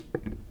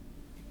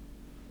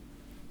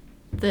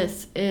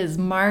This is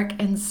Marc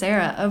and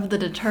Sarah of The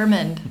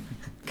Determined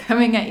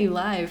coming at you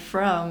live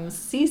from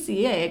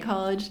CCA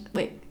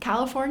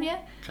California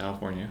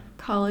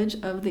College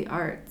of the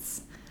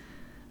Arts.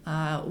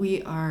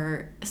 We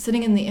are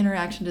sitting in the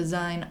Interaction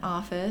Design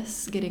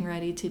office getting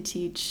ready to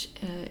teach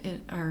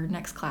our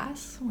next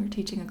class. We're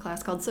teaching a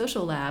class called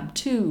Social Lab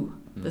 2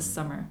 this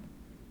summer.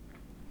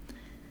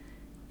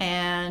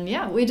 And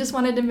yeah, we just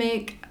wanted to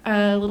make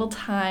a little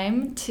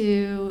time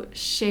to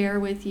share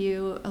with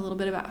you a little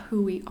bit about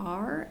who we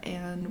are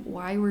and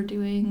why we're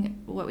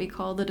doing what we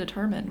call The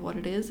Determined, what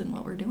it is and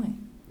what we're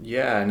doing.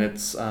 Yeah, and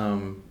it's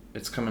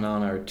coming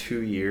on our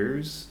 2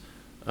 years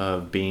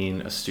of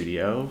being a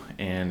studio,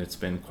 and it's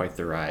been quite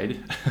the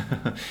ride.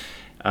 This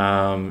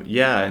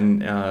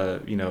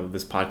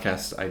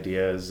podcast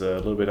idea is a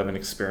little bit of an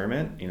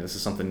experiment. This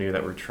is something new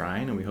that we're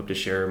trying, and we hope to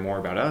share more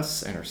about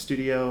us and our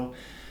studio,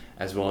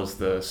 as well as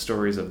the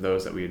stories of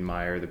those that we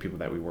admire, the people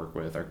that we work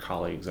with, our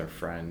colleagues, our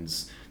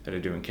friends that are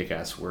doing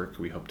kick-ass work.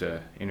 We hope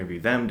to interview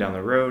them down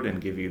the road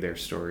and give you their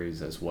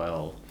stories as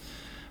well.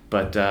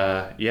 But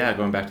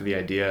going back to the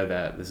idea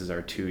that this is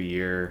our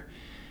 2-year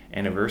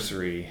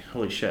anniversary.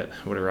 Holy shit,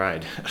 what a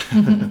ride.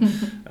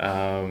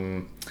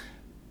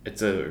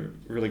 It's a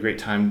really great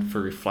time for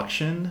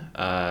reflection.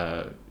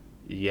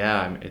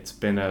 It's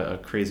been a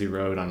crazy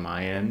road on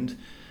my end.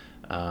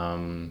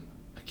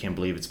 I can't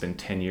believe it's been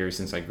 10 years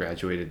since I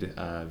graduated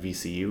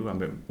VCU.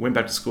 I went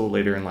back to school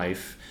later in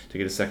life to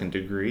get a second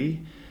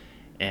degree,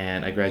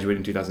 and I graduated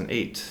in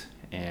 2008.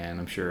 And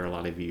I'm sure a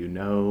lot of you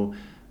know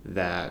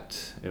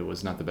that it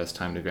was not the best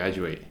time to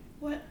graduate.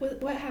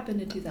 What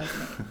happened in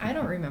 2008? I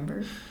don't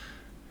remember.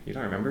 You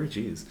don't remember?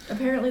 Jeez.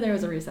 Apparently there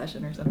was a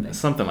recession or something.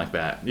 Something like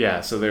that.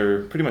 Yeah, so there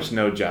were pretty much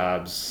no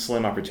jobs,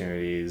 slim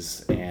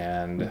opportunities,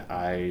 and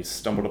I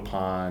stumbled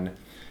upon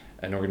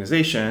an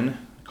organization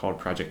called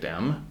Project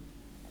M,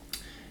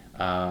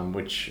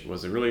 which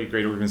was a really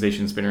great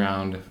organization. It's been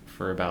around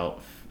for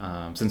about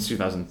since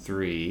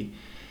 2003.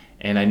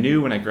 And I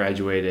knew when I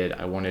graduated,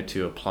 I wanted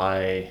to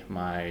apply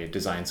my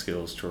design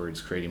skills towards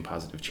creating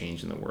positive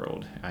change in the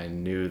world. I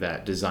knew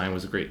that design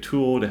was a great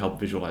tool to help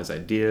visualize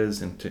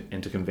ideas and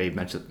to convey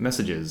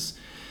messages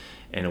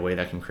in a way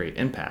that can create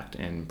impact.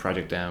 And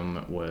Project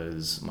M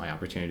was my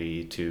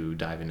opportunity to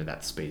dive into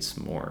that space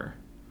more.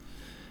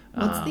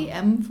 What's the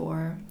M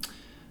for?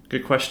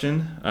 Good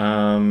question.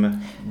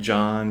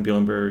 John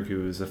Bielenberg,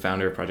 who is the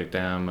founder of Project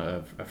M,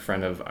 a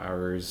friend of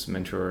ours,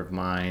 mentor of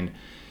mine,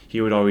 he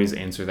would always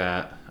answer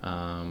that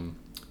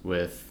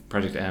with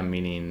Project M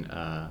meaning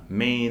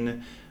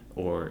Maine,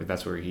 or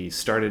that's where he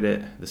started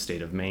it, the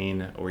state of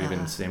Maine, or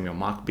even Samuel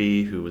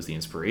Mockbee, who was the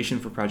inspiration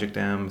for Project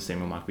M.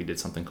 Samuel Mockbee did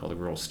something called the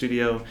Rural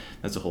Studio.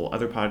 That's a whole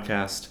other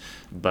podcast,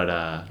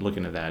 but look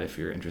into that if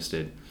you're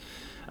interested.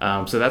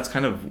 So that's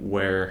kind of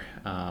where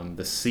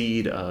the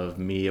seed of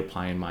me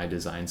applying my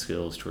design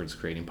skills towards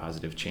creating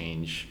positive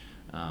change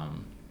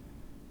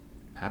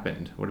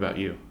happened. What about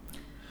you?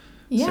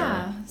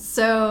 Yeah,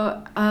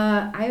 so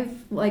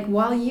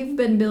while you've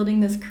been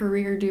building this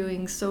career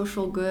doing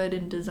social good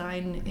and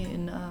design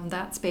in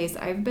that space,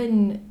 I've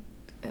been,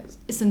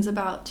 since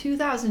about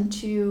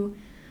 2002,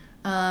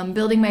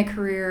 building my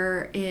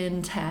career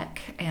in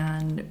tech,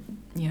 and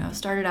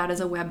started out as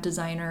a web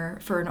designer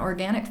for an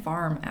organic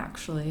farm,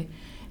 actually,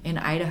 in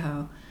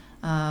Idaho.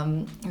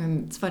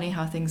 And it's funny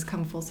how things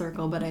come full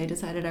circle, but I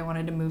decided I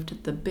wanted to move to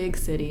the big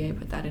city. I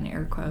put that in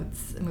air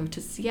quotes. I moved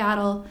to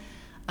Seattle.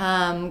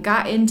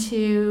 Got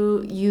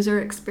into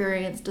user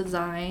experience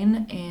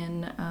design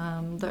in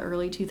the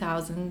early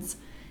 2000s,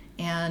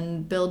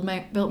 and built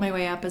my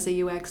way up as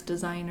a UX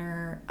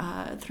designer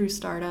through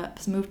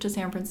startups. Moved to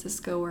San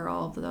Francisco, where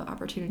all of the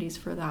opportunities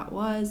for that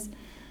was.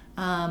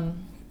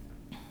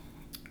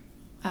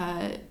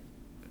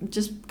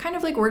 Just kind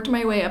of worked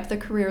my way up the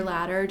career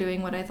ladder,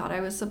 doing what I thought I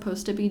was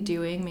supposed to be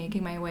doing,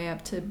 making my way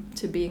up to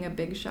being a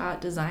big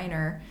shot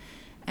designer.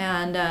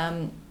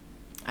 And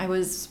I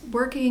was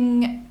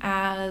working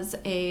as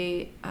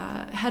a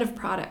head of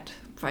product,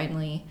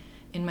 finally,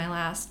 in my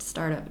last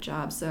startup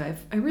job. So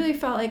I really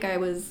felt like I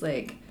was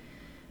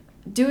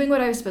doing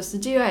what I was supposed to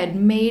do. I had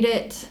made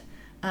it.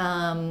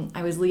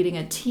 I was leading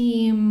a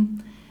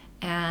team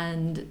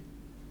and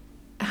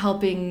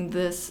helping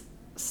this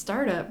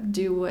startup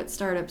do what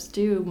startups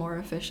do more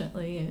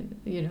efficiently,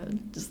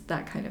 and just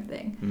that kind of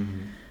thing.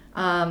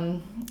 Mm-hmm.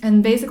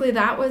 And basically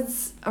that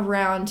was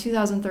around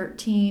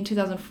 2013,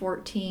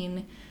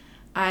 2014.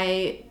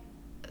 I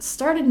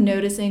started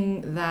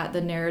noticing that the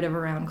narrative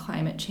around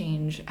climate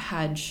change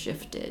had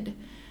shifted.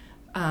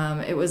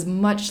 It was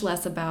much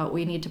less about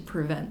we need to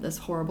prevent this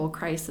horrible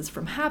crisis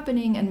from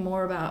happening, and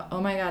more about, oh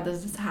my God,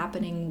 this is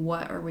happening,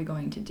 what are we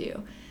going to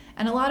do?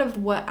 And a lot of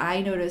what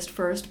I noticed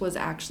first was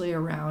actually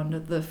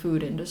around the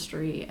food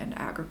industry and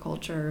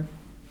agriculture.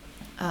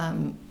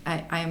 I'm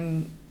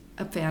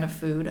a fan of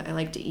food. I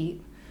like to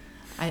eat.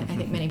 I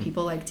think many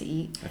people like to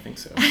eat. I think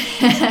so.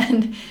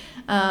 And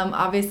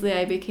obviously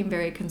I became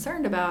very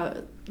concerned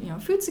about,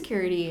 food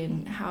security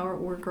and how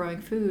we're growing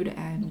food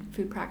and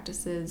food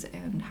practices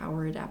and how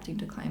we're adapting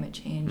to climate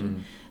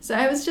change. So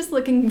I was just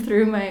looking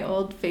through my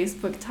old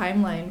Facebook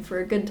timeline for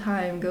a good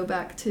time, go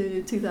back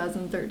to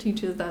 2013,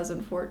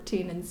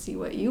 2014 and see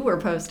what you were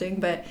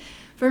posting. But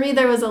for me,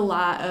 there was a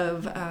lot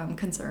of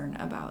concern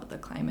about the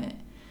climate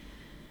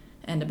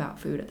and about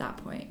food at that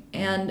point.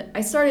 And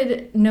I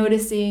started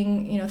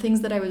noticing,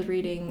 things that I was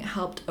reading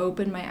helped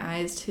open my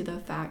eyes to the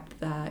fact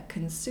that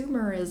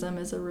consumerism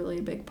is a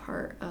really big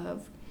part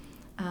of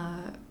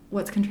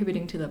what's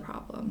contributing to the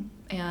problem.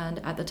 And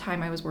at the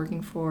time I was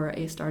working for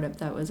a startup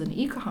that was an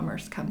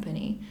e-commerce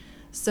company.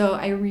 So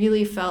I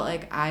really felt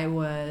like I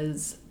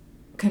was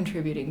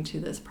contributing to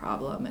this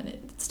problem, and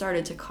it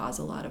started to cause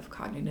a lot of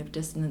cognitive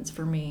dissonance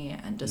for me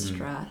and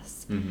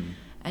distress. And,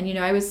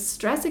 I was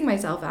stressing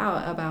myself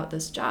out about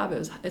this job.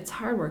 It's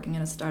hard working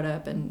in a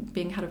startup, and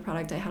being head of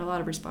product, I had a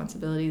lot of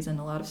responsibilities and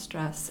a lot of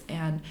stress.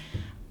 And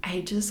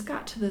I just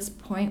got to this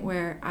point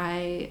where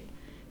I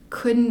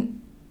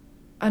couldn't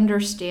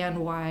understand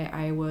why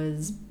I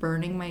was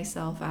burning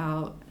myself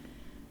out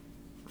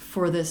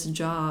for this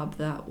job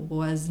that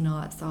was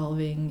not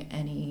solving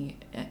any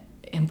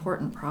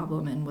important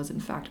problem and was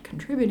in fact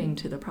contributing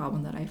to the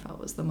problem that I felt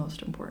was the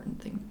most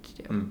important thing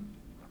to do.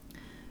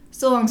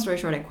 So long story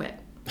short, I quit.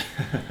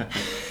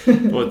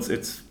 Well,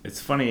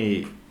 it's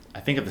funny.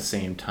 I think at the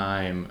same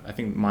time, I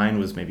think mine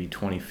was maybe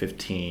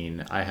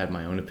 2015. I had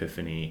my own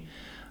epiphany.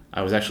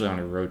 I was actually on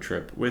a road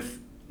trip with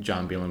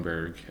John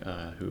Bielenberg,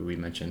 who we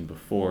mentioned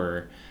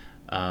before,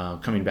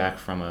 coming back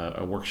from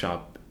a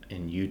workshop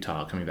in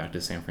Utah, coming back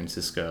to San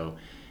Francisco.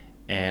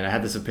 And I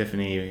had this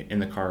epiphany in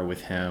the car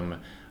with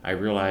him. I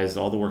realized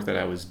all the work that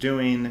I was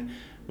doing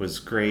was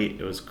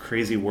great. It was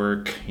crazy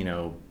work,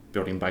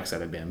 building bikes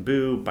out of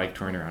bamboo, bike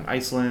touring around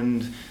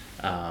Iceland,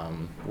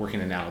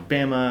 working in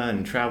Alabama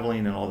and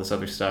traveling and all this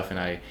other stuff. And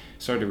I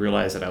started to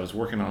realize that I was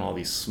working on all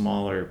these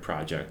smaller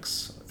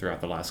projects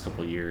throughout the last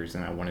couple of years,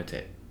 and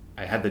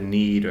I had the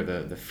need or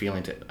the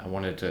feeling I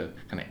wanted to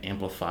kind of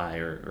amplify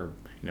or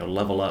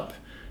level up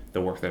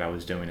the work that I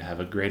was doing to have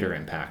a greater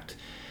impact.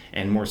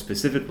 And more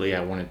specifically,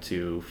 I wanted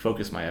to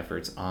focus my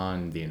efforts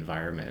on the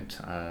environment.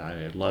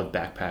 I love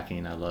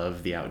backpacking. I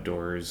love the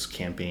outdoors,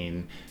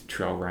 camping,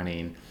 trail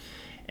running.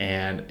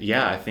 And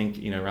yeah, I think,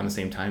 around the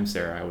same time,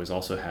 Sarah, I was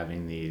also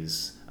having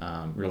these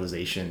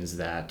realizations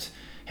that,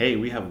 hey,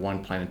 we have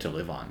one planet to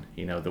live on.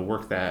 The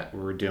work that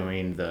we're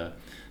doing, the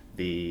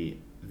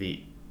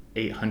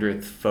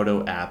 800th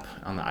photo app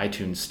on the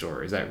iTunes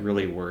store, is that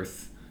really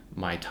worth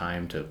my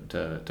time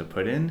to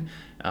put in?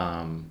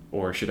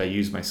 Or should I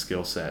use my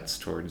skill sets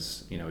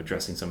towards,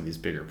 addressing some of these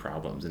bigger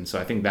problems? And so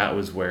I think that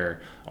was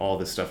where all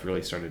this stuff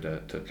really started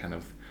to kind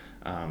of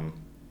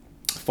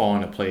fall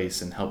into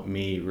place and help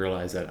me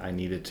realize that I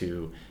needed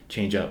to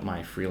change up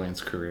my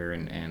freelance career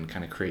and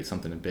kind of create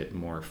something a bit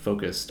more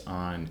focused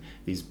on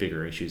these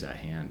bigger issues at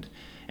hand.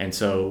 And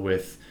so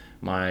with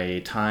my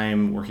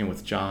time working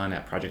with John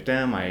at Project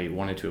M, I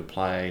wanted to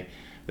apply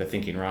the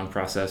thinking wrong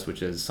process,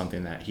 which is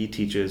something that he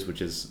teaches,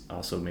 which is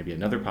also maybe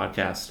another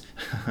podcast.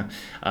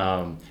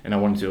 And I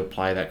wanted to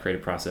apply that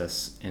creative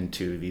process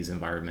into these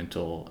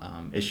environmental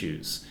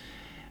issues.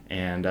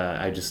 And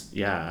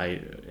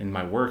in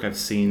my work, I've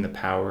seen the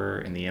power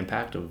and the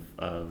impact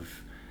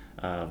of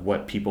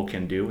what people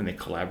can do when they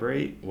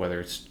collaborate, whether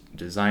it's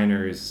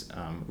designers,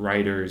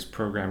 writers,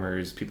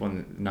 programmers, people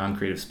in the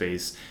non-creative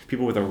space,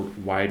 people with a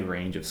wide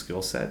range of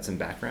skill sets and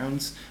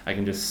backgrounds. I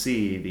can just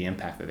see the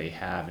impact that they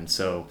have. And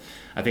so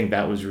I think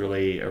that was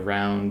really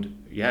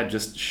around,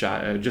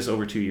 just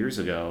over 2 years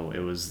ago.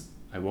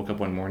 I woke up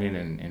one morning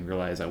and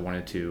realized I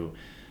wanted to,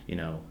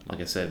 like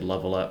I said,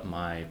 level up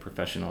my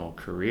professional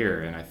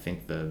career. And I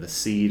think the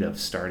seed of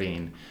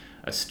starting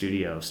a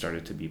studio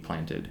started to be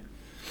planted.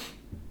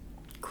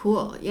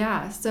 Cool.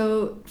 Yeah.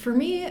 So for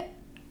me,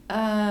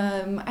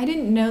 I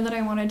didn't know that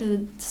I wanted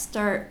to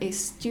start a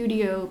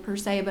studio per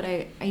se, but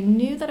I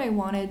knew that I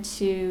wanted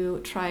to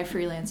try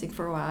freelancing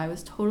for a while. I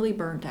was totally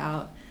burnt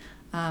out,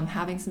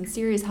 having some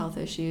serious health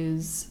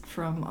issues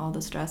from all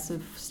the stress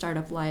of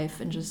startup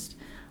life and just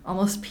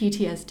almost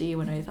PTSD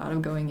when I thought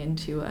of going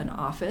into an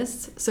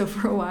office. So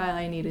for a while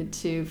I needed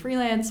to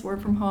freelance,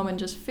 work from home, and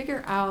just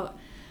figure out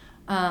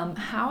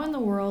how in the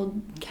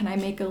world can I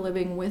make a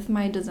living with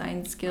my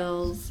design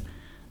skills,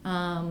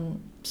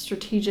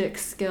 strategic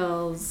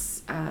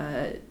skills.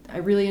 I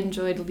really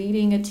enjoyed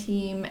leading a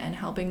team and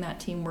helping that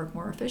team work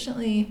more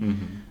efficiently.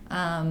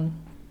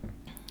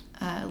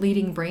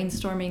 Leading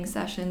brainstorming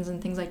sessions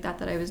and things like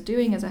that I was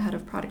doing as a head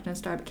of product in a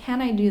startup.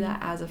 Can I do that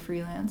as a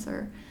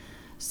freelancer?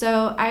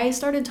 So I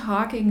started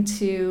talking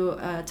to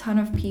a ton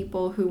of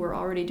people who were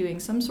already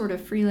doing some sort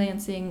of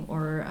freelancing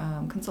or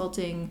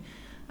consulting.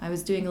 I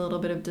was doing a little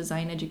bit of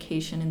design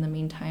education in the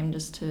meantime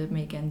just to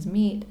make ends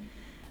meet.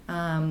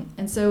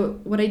 And so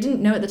what I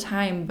didn't know at the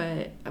time,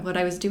 but what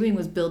I was doing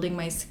was building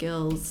my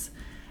skills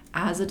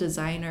as a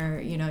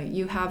designer.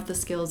 You have the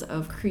skills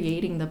of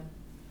creating the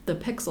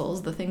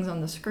pixels, the things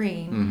on the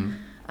screen.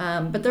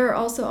 But there are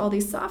also all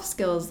these soft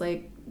skills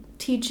like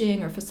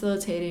teaching or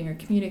facilitating or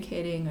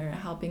communicating or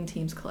helping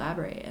teams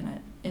collaborate.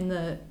 And in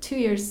the 2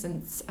 years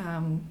since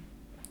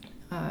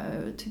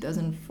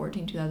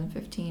 2014,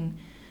 2015,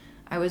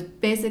 I was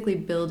basically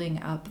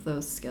building up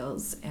those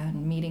skills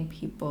and meeting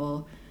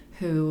people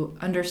who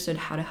understood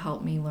how to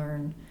help me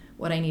learn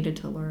what I needed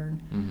to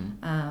learn,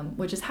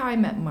 which is how I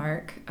met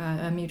Mark.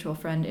 A mutual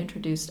friend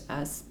introduced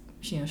us.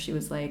 She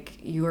was like,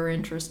 you are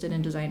interested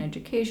in design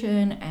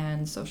education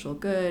and social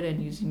good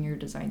and using your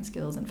design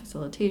skills and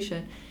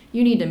facilitation.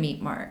 You need to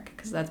meet Mark,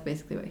 because that's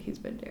basically what he's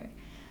been doing.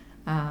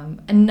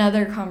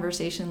 Another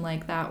conversation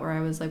like that where I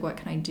was like, what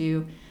can I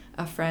do?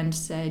 A friend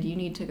said, you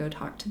need to go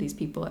talk to these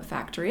people at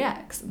Factory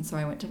X. And so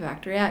I went to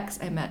Factory X.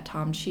 I met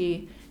Tom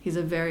Chi. He's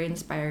a very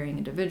inspiring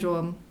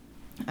individual.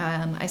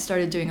 I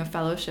started doing a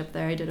fellowship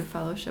there. I did a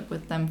fellowship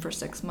with them for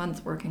 6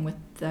 months, working with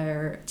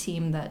their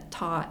team that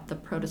taught the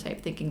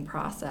prototype thinking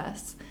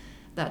process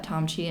that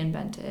Tom Chi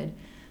invented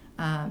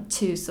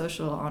to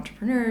social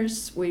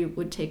entrepreneurs. We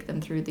would take them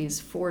through these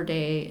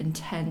 4-day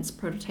intense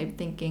prototype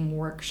thinking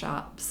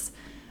workshops,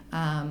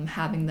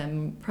 having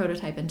them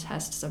prototype and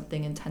test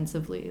something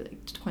intensively,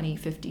 like 20,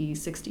 50,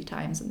 60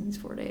 times in these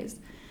 4 days.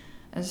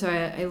 And so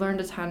I learned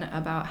a ton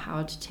about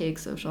how to take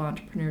social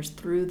entrepreneurs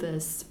through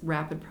this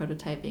rapid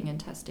prototyping and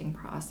testing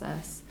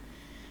process.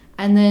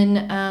 And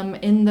then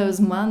in those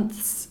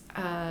months,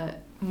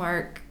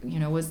 Mark,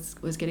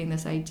 was getting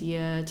this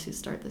idea to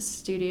start this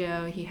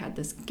studio. He had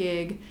this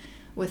gig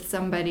with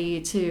somebody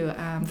to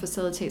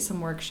facilitate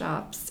some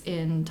workshops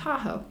in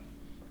Tahoe.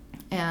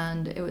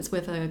 And it was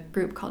with a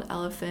group called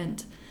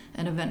Elephant,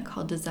 an event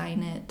called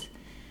Design It.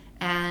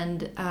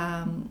 And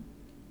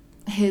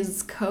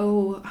his co-partner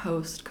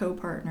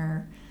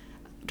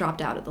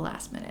dropped out at the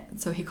last minute.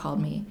 So he called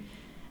me.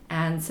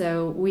 And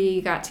so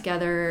we got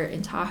together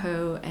in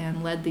Tahoe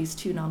and led these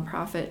 2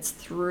 nonprofits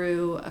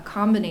through a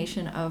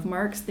combination of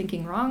Mark's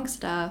thinking wrong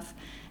stuff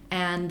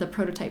and the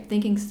prototype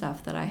thinking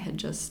stuff that I had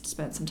just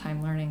spent some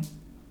time learning.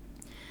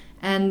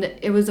 And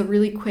it was a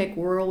really quick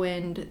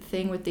whirlwind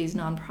thing with these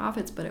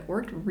nonprofits, but it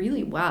worked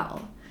really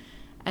well.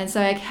 And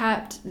so I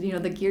kept,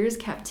 the gears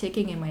kept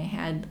ticking in my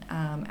head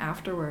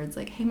afterwards,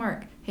 like, hey,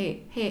 Mark,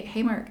 hey,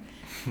 Mark,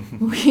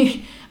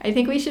 I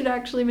think we should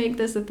actually make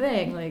this a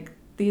thing. Like,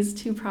 these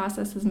 2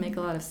 processes make a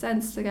lot of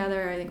sense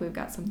together. I think we've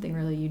got something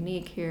really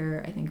unique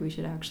here. I think we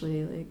should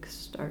actually,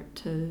 start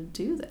to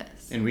do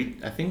this.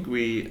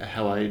 And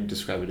how I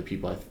describe it to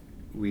people,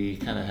 we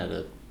kind of had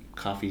a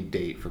coffee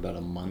date for about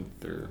a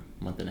month or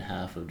month and a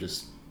half of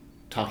just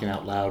talking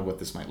out loud what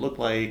this might look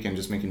like and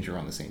just making sure we're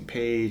on the same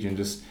page and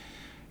just...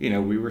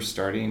 we were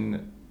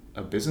starting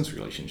a business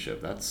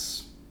relationship.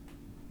 That's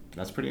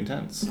pretty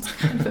intense. It's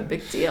kind of a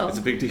big deal. It's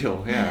a big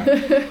deal, yeah.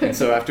 And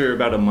so after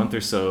about a month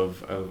or so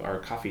of our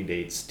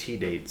tea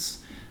dates,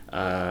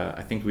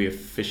 I think we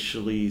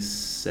officially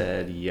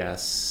said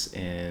yes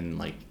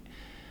in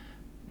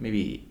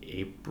maybe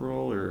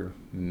April or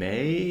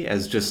May,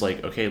 as just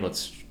okay,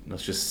 let's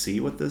just see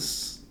what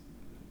this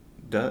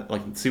does,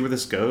 see where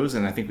this goes.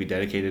 And I think we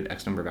dedicated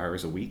X number of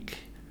hours a week.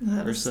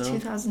 That was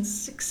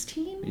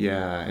 2016?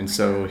 Yeah, and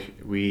so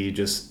we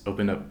just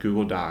opened up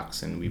Google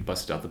Docs and we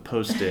busted out the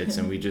Post-its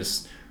and we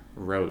just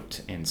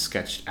wrote and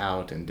sketched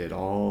out and did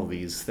all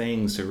these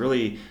things to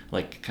really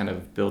kind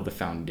of build the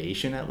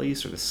foundation, at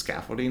least, or the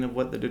scaffolding of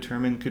what the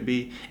Determined could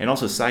be. And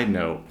also, side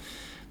note,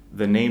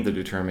 the name The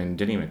Determined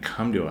didn't even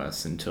come to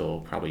us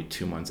until probably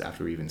 2 months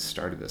after we even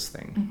started this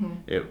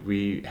thing.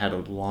 We had a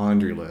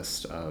laundry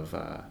list of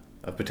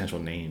potential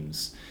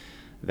names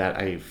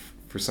that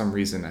for some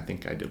reason, I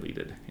think I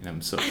deleted. And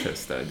I'm so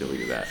pissed that I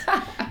deleted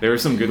that. There were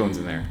some good ones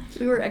in there.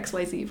 We were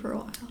XYZ for a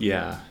while.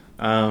 Yeah.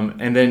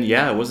 And then,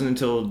 it wasn't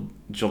until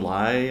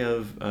July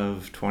of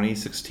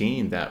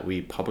 2016 that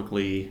we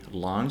publicly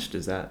launched.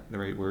 Is that the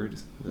right word?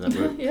 Is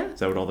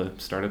that what all the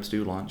startups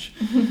do, launch?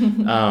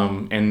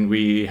 And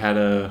we had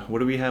a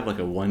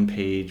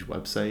 1-page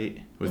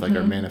website with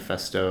our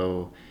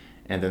manifesto.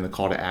 And then the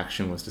call to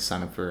action was to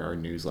sign up for our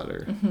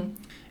newsletter.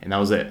 And that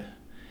was it.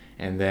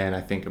 And then I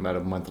think about a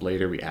month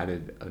later, we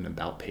added an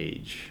about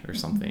page or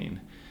something.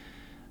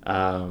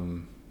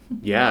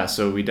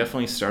 So we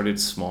definitely started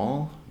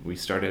small. We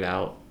started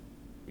out,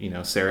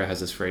 Sarah has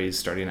this phrase,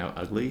 starting out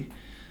ugly.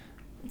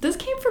 This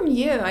came from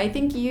you. I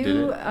think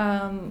you,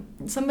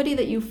 somebody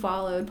that you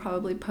followed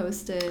probably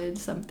posted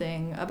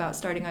something about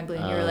starting ugly,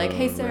 and you were like,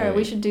 hey, Sarah, right.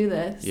 We should do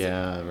this.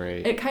 Yeah,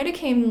 right. It kind of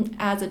came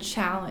as a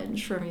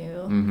challenge from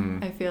you,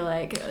 I feel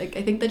like.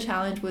 I think the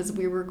challenge was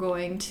we were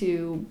going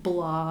to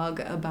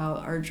blog about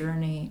our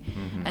journey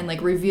and,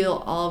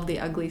 reveal all of the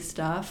ugly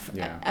stuff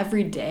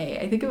every day.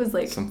 I think it was,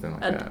 something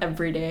like that.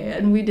 Every day,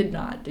 and we did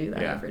not do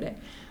that every day.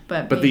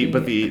 But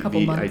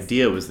the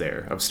idea was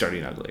there of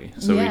starting ugly,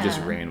 so we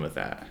just ran with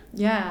that.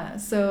 Yeah,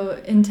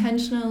 so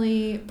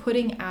intentionally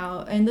putting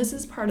out, and this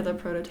is part of the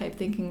prototype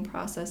thinking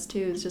process too,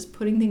 is just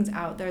putting things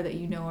out there that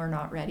are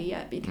not ready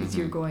yet, because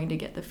you're going to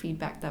get the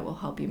feedback that will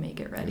help you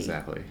make it ready.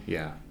 Exactly,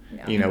 yeah.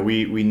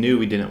 We knew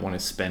we didn't want to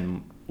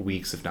spend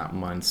weeks, if not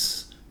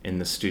months, in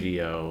the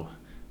studio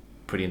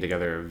putting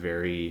together a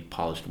very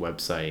polished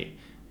website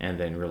and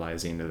then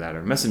realizing that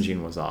our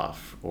messaging was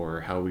off,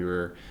 or how we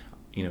were,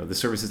 the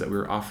services that we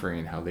were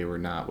offering, how they were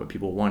not what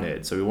people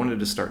wanted. So we wanted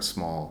to start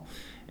small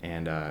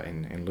and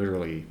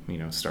literally,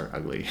 start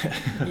ugly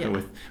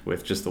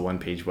with just the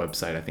one-page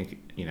website. I think,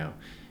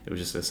 it was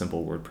just a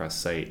simple WordPress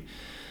site.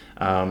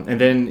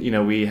 And then,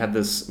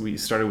 we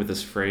started with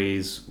this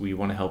phrase, we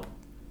want to help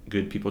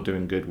good people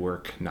doing good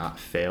work not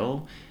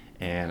fail.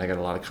 And I got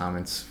a lot of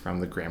comments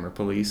from the grammar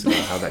police about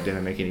how that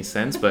didn't make any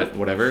sense, but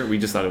whatever. We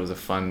just thought it was a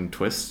fun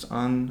twist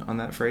on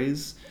that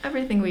phrase.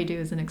 Everything we do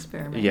is an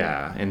experiment.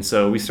 Yeah, and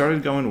so we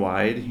started going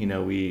wide.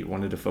 We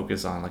wanted to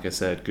focus on, like I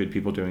said, good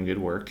people doing good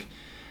work.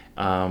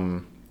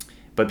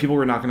 But people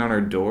were knocking on our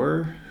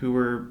door who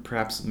were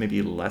perhaps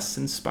maybe less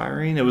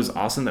inspiring. It was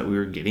awesome that we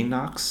were getting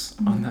knocks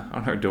on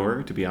our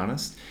door, to be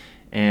honest.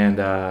 And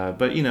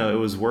but it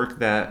was work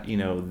that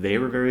they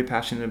were very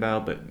passionate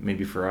about, but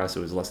maybe for us it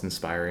was less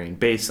inspiring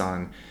based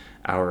on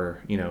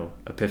our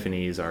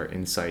epiphanies, our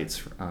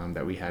insights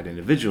that we had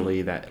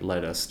individually that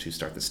led us to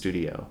start the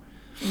studio.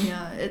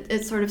 Yeah,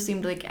 it sort of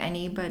seemed like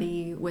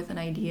anybody with an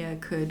idea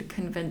could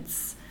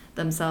convince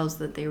themselves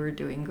that they were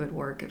doing good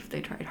work if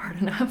they tried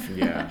hard enough.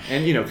 Yeah,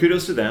 and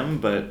kudos to them,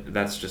 but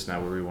that's just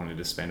not where we wanted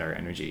to spend our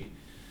energy.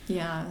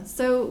 Yeah,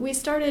 so we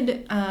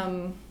started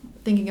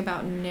thinking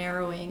about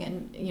narrowing,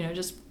 and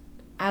just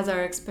as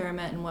our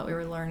experiment and what we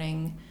were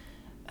learning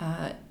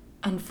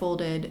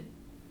unfolded,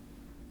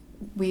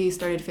 we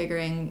started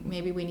figuring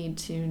maybe we need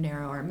to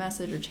narrow our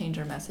message or change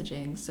our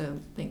messaging. So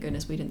thank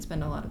goodness we didn't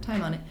spend a lot of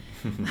time on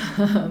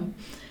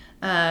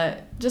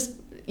it. Just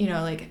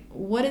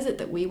what is it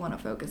that we want to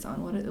focus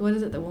on? What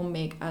is it that will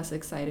make us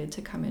excited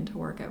to come into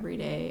work every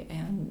day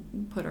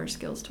and put our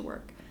skills to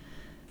work?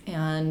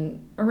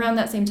 And around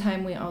that same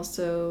time, we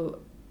also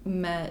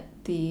met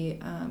the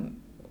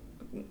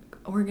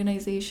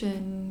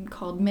organization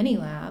called Mini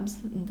Labs,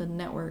 the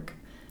network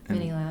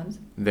Mini Labs.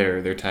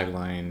 Their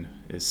tagline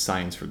is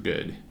Science for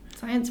Good.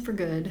 Science for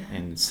Good.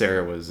 And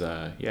Sarah was,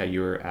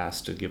 you were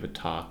asked to give a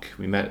talk.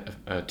 We met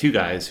two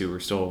guys who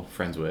we're still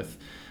friends with,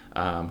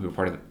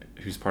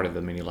 who's part of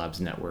the Mini Labs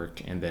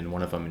network, and then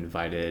one of them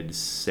invited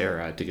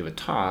Sarah to give a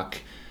talk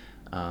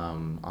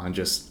on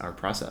just our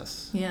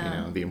process.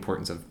 Yeah. The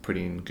importance of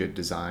putting good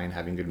design,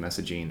 having good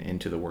messaging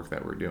into the work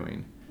that we're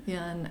doing.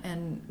 Yeah,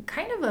 and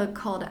kind of a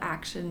call to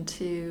action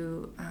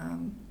to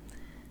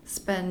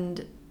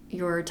spend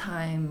your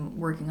time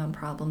working on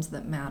problems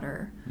that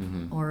matter,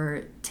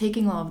 or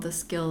taking all of the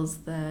skills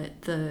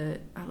that the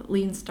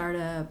lean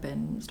startup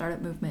and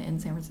startup movement in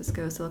San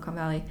Francisco, Silicon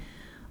Valley,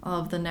 all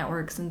of the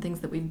networks and things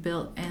that we've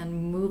built,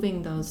 and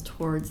moving those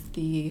towards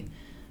the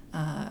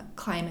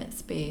climate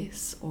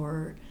space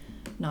or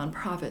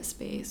nonprofit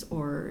space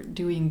or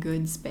doing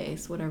good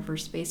space, whatever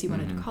space you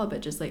wanted to call it, but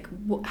just like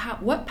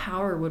what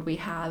power would we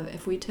have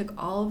if we took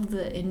all of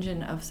the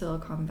engine of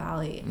Silicon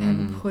Valley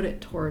and put it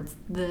towards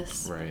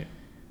this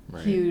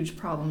huge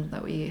problem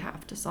that we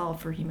have to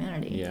solve for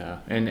humanity. Yeah,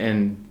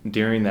 and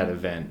during that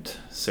event,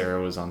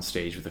 Sarah was on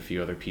stage with a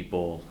few other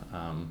people.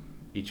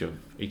 Each of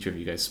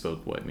you guys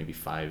spoke, maybe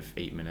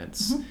 5-8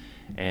 minutes,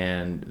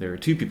 and there were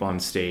two people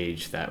on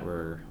stage that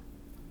were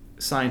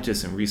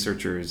scientists and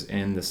researchers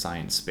in the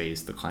science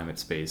space, the climate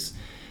space,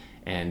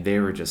 and they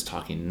were just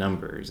talking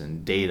numbers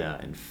and data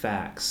and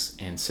facts,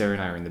 and Sarah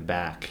and I were in the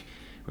back.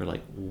 We're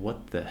like,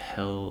 what the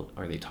hell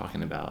are they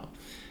talking about?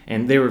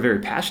 And they were very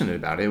passionate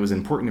about it. It was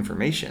important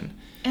information.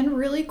 And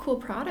really cool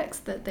products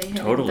that they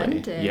had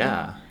invented.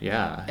 Yeah.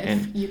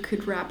 If you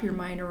could wrap your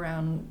mind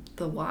around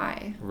the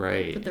why.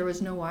 Right. But there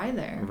was no why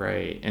there.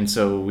 Right. And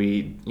so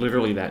we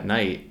literally that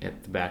night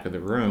at the back of the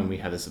room, we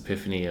had this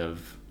epiphany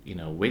of,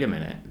 wait a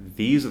minute,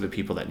 these are the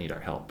people that need our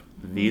help.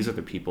 These are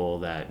the people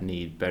that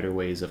need better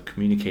ways of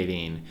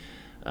communicating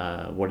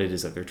what it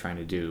is that they're trying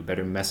to do,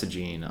 better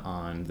messaging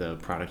on the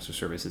products or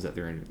services that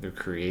they're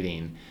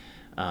creating.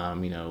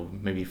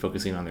 Maybe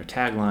focusing on their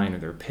tagline or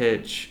their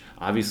pitch,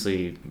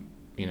 obviously,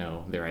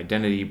 their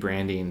identity,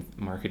 branding,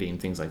 marketing,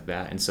 things like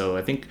that. And so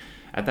I think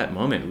at that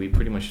moment, we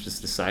pretty much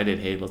just decided,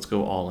 hey, let's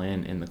go all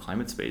in the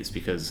climate space,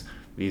 because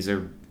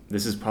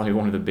this is probably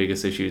one of the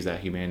biggest issues that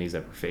humanity's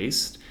ever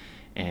faced.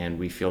 And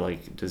we feel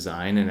like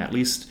design, and at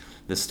least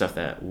the stuff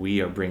that we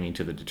are bringing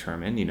to the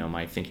Determined,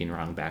 my thinking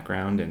wrong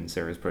background and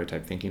Sarah's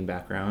prototype thinking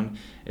background,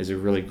 is a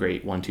really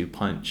great 1-2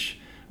 punch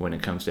when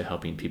it comes to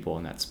helping people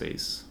in that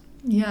space.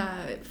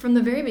 Yeah, from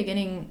the very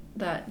beginning,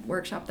 that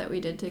workshop that we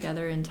did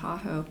together in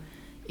Tahoe,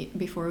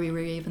 before we were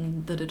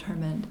even the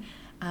Determined,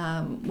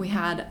 we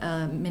had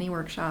a mini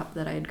workshop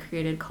that I had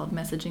created called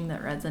Messaging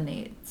That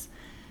Resonates.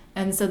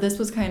 And so this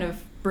was kind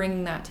of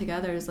bringing that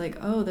together. It's like,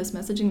 oh, this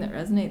Messaging That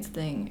Resonates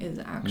thing is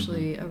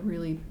actually a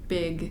really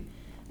big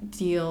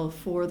deal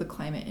for the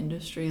climate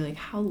industry. Like,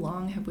 how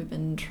long have we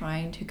been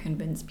trying to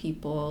convince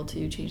people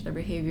to change their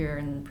behavior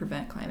and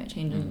prevent climate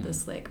change, and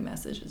this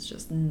message is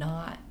just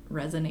not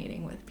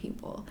resonating with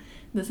people?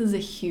 This is a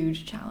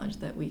huge challenge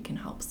that we can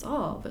help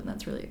solve, and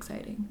that's really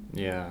exciting.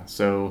 Yeah,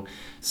 so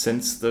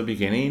since the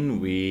beginning,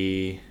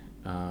 we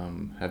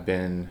have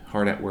been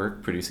hard at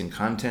work producing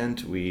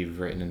content. We've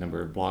written a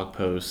number of blog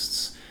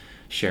posts,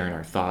 sharing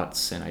our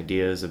thoughts and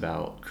ideas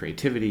about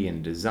creativity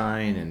and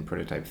design and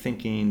prototype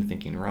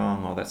thinking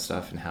wrong, all that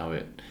stuff, and how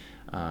it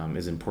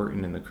is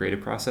important in the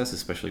creative process,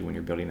 especially when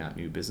you're building out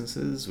new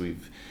businesses.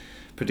 We've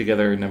put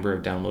together a number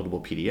of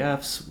downloadable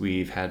PDFs.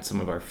 We've had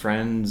some of our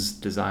friends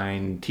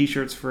design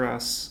t-shirts for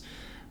us.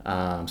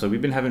 So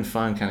we've been having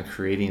fun kind of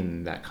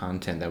creating that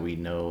content that we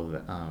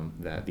know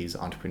that these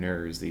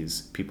entrepreneurs,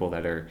 these people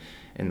that are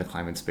in the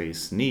climate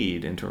space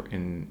need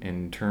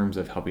in terms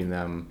of helping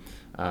them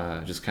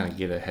just kind of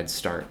get a head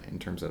start in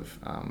terms of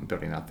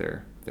building out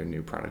their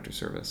new product or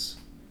service.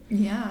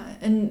 Yeah,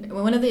 and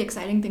one of the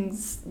exciting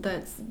things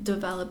that's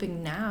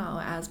developing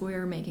now as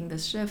we're making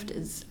this shift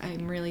is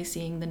I'm really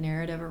seeing the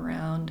narrative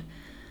around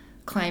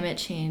climate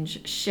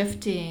change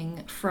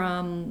shifting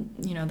from,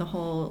 the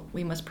whole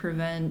we must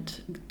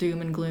prevent doom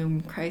and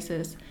gloom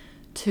crisis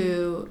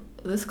to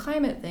this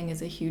climate thing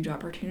is a huge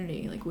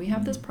opportunity. Like, we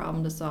have this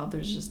problem to solve.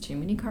 There's just too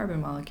many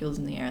carbon molecules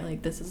in the air.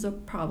 Like, this is a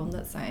problem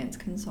that science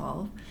can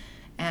solve.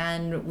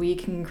 And we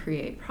can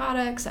create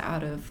products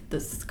out of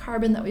this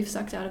carbon that we've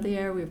sucked out of the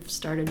air. We've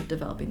started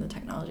developing the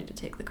technology to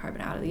take the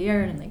carbon out of the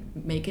air and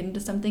make it into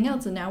something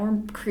else. And now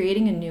we're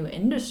creating a new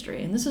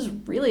industry. And this is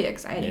really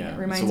exciting. Yeah, it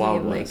reminds me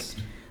of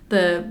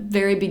the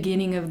very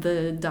beginning of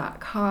the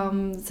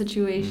 .com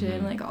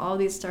situation, all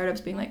these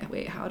startups being like,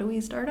 wait, how do we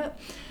start up?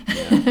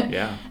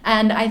 Yeah.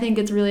 And I think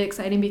it's really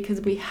exciting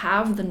because we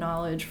have the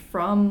knowledge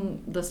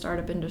from the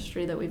startup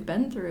industry that we've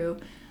been through,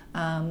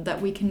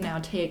 that we can now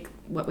take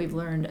what we've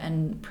learned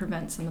and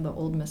prevent some of the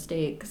old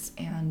mistakes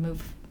and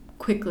move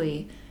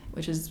quickly,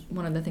 which is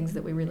one of the things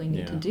that we really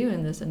need to do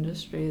in this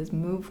industry, is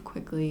move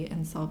quickly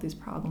and solve these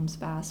problems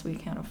fast. We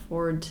can't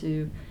afford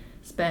to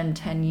spend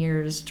 10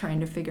 years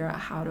trying to figure out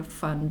how to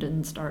fund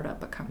and start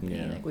up a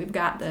company. We've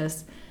got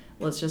this.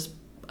 Let's just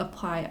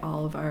apply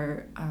all of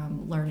our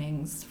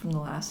learnings from the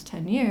last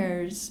 10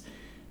 years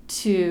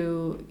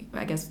to,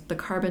 I guess, the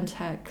carbon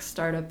tech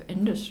startup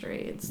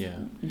industry. It's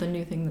the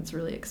new thing that's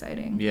really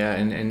exciting. Yeah,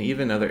 and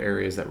even other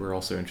areas that we're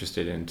also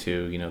interested in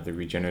too, the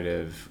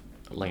regenerative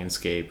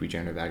landscape,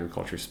 regenerative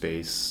agriculture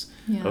space,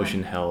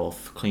 ocean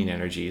health, clean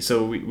energy.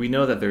 So we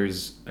know that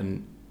there's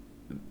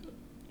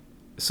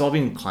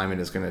solving climate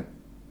is going to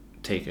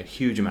take a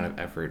huge amount of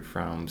effort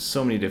from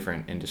so many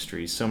different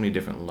industries, so many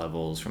different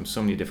levels, from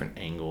so many different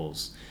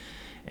angles.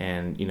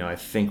 And, I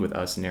think with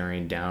us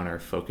narrowing down our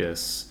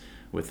focus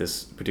with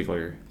this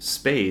particular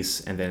space,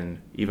 and then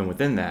even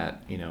within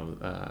that,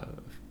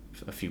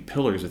 a few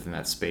pillars within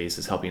that space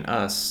is helping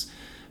us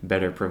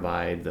better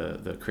provide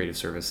the creative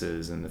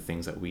services and the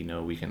things that we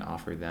know we can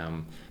offer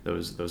them,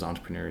 those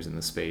entrepreneurs in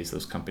the space,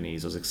 those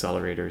companies, those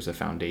accelerators, the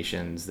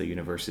foundations, the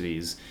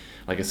universities.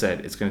 Like I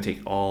said, it's going to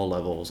take all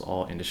levels,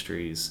 all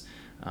industries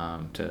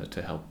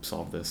to help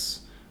solve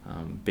this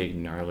big,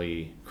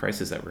 gnarly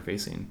crisis that we're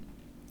facing.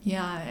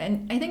 Yeah,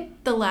 and I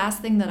think the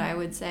last thing that I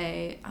would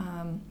say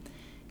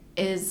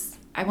is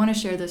I want to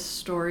share this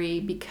story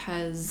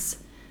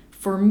because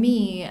for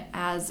me,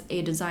 as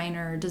a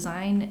designer,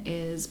 design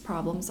is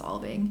problem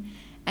solving.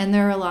 And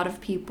there are a lot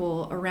of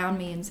people around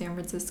me in San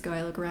Francisco.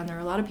 I look around, there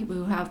are a lot of people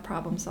who have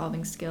problem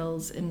solving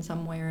skills in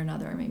some way or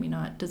another. Maybe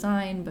not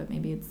design, but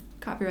maybe it's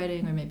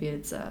copywriting, or maybe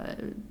it's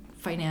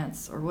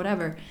finance or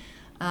whatever.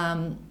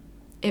 I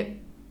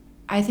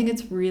think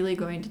it's really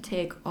going to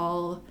take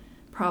all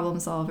problem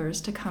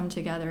solvers to come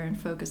together and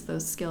focus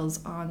those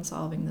skills on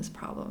solving this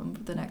problem.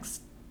 For the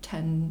next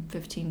 10,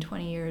 15,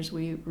 20 years,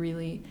 we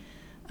really...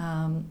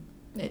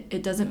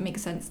 It doesn't make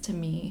sense to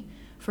me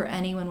for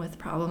anyone with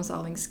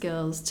problem-solving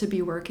skills to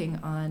be working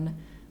on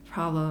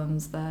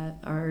problems that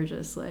are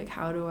just like,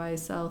 how do I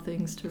sell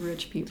things to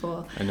rich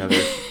people?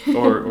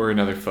 Or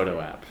another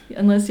photo app.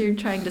 Unless you're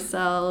trying to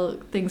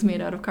sell things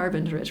made out of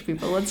carbon to rich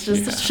people. Let's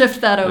just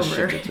shift that over. Let's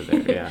shift it to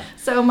there, yeah.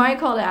 So my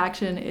call to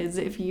action is,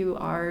 if you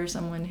are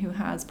someone who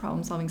has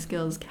problem-solving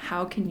skills,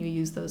 how can you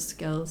use those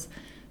skills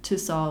to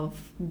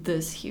solve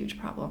this huge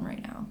problem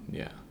right now?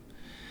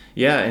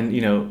 Yeah, and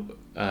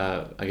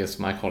I guess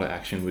my call to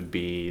action would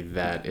be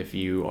that if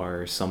you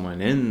are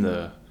someone in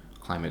the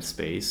climate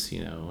space,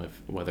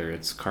 whether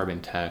it's carbon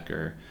tech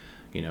or,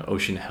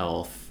 ocean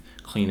health,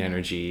 clean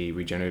energy,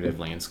 regenerative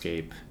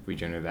landscape,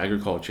 regenerative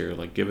agriculture,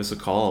 give us a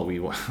call.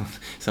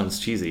 Sounds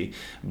cheesy,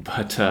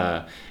 but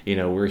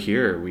we're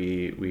here.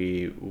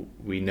 We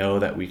know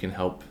that we can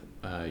help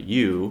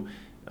you,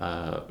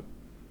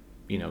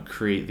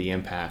 create the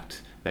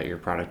impact that your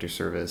product or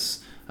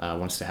service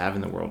wants to have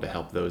in the world, to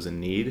help those in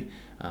need,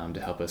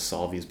 to help us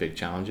solve these big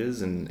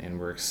challenges, and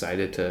we're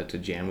excited to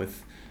jam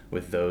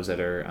with those that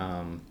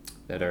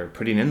are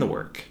putting in the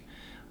work.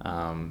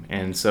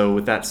 And so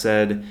with that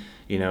said,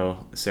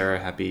 Sarah,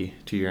 happy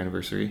 2-year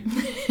anniversary.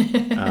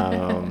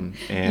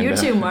 And you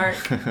too, Mark.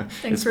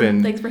 Thanks for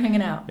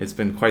hanging out. It's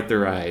been quite the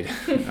ride.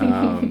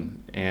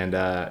 And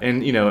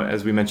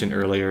as we mentioned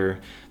earlier,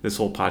 this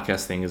whole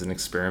podcast thing is an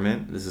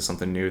experiment. This is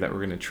something new that we're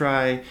going to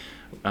try.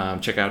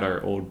 Check out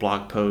our old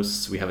blog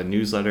posts. We have a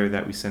newsletter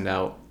that we send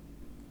out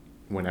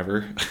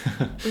whenever.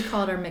 We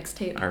call it our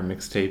mixtape. Our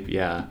mixtape,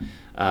 yeah.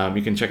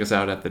 You can check us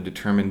out at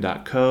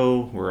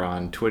thedetermined.co. We're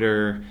on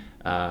Twitter,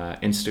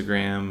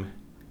 Instagram,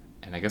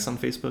 and I guess on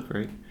Facebook,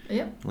 right?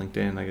 Yep.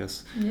 LinkedIn, I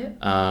guess. Yep.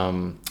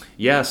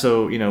 Yeah,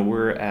 so,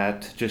 we're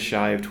at just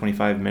shy of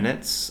 25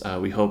 minutes.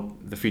 We hope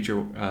the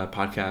future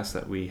podcasts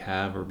that we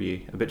have will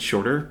be a bit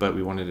shorter, but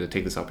we wanted to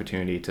take this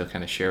opportunity to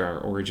kind of share our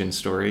origin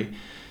story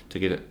to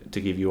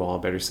give you all a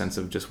better sense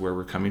of just where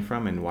we're coming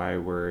from and why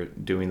we're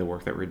doing the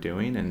work that we're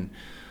doing, and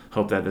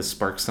hope that this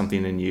sparks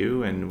something in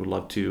you, and would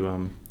love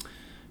to,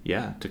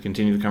 to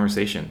continue the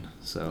conversation.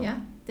 So yeah,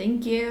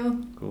 thank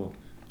you. Cool.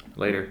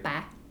 Later.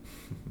 Bye.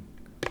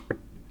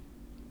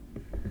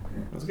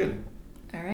 That was good.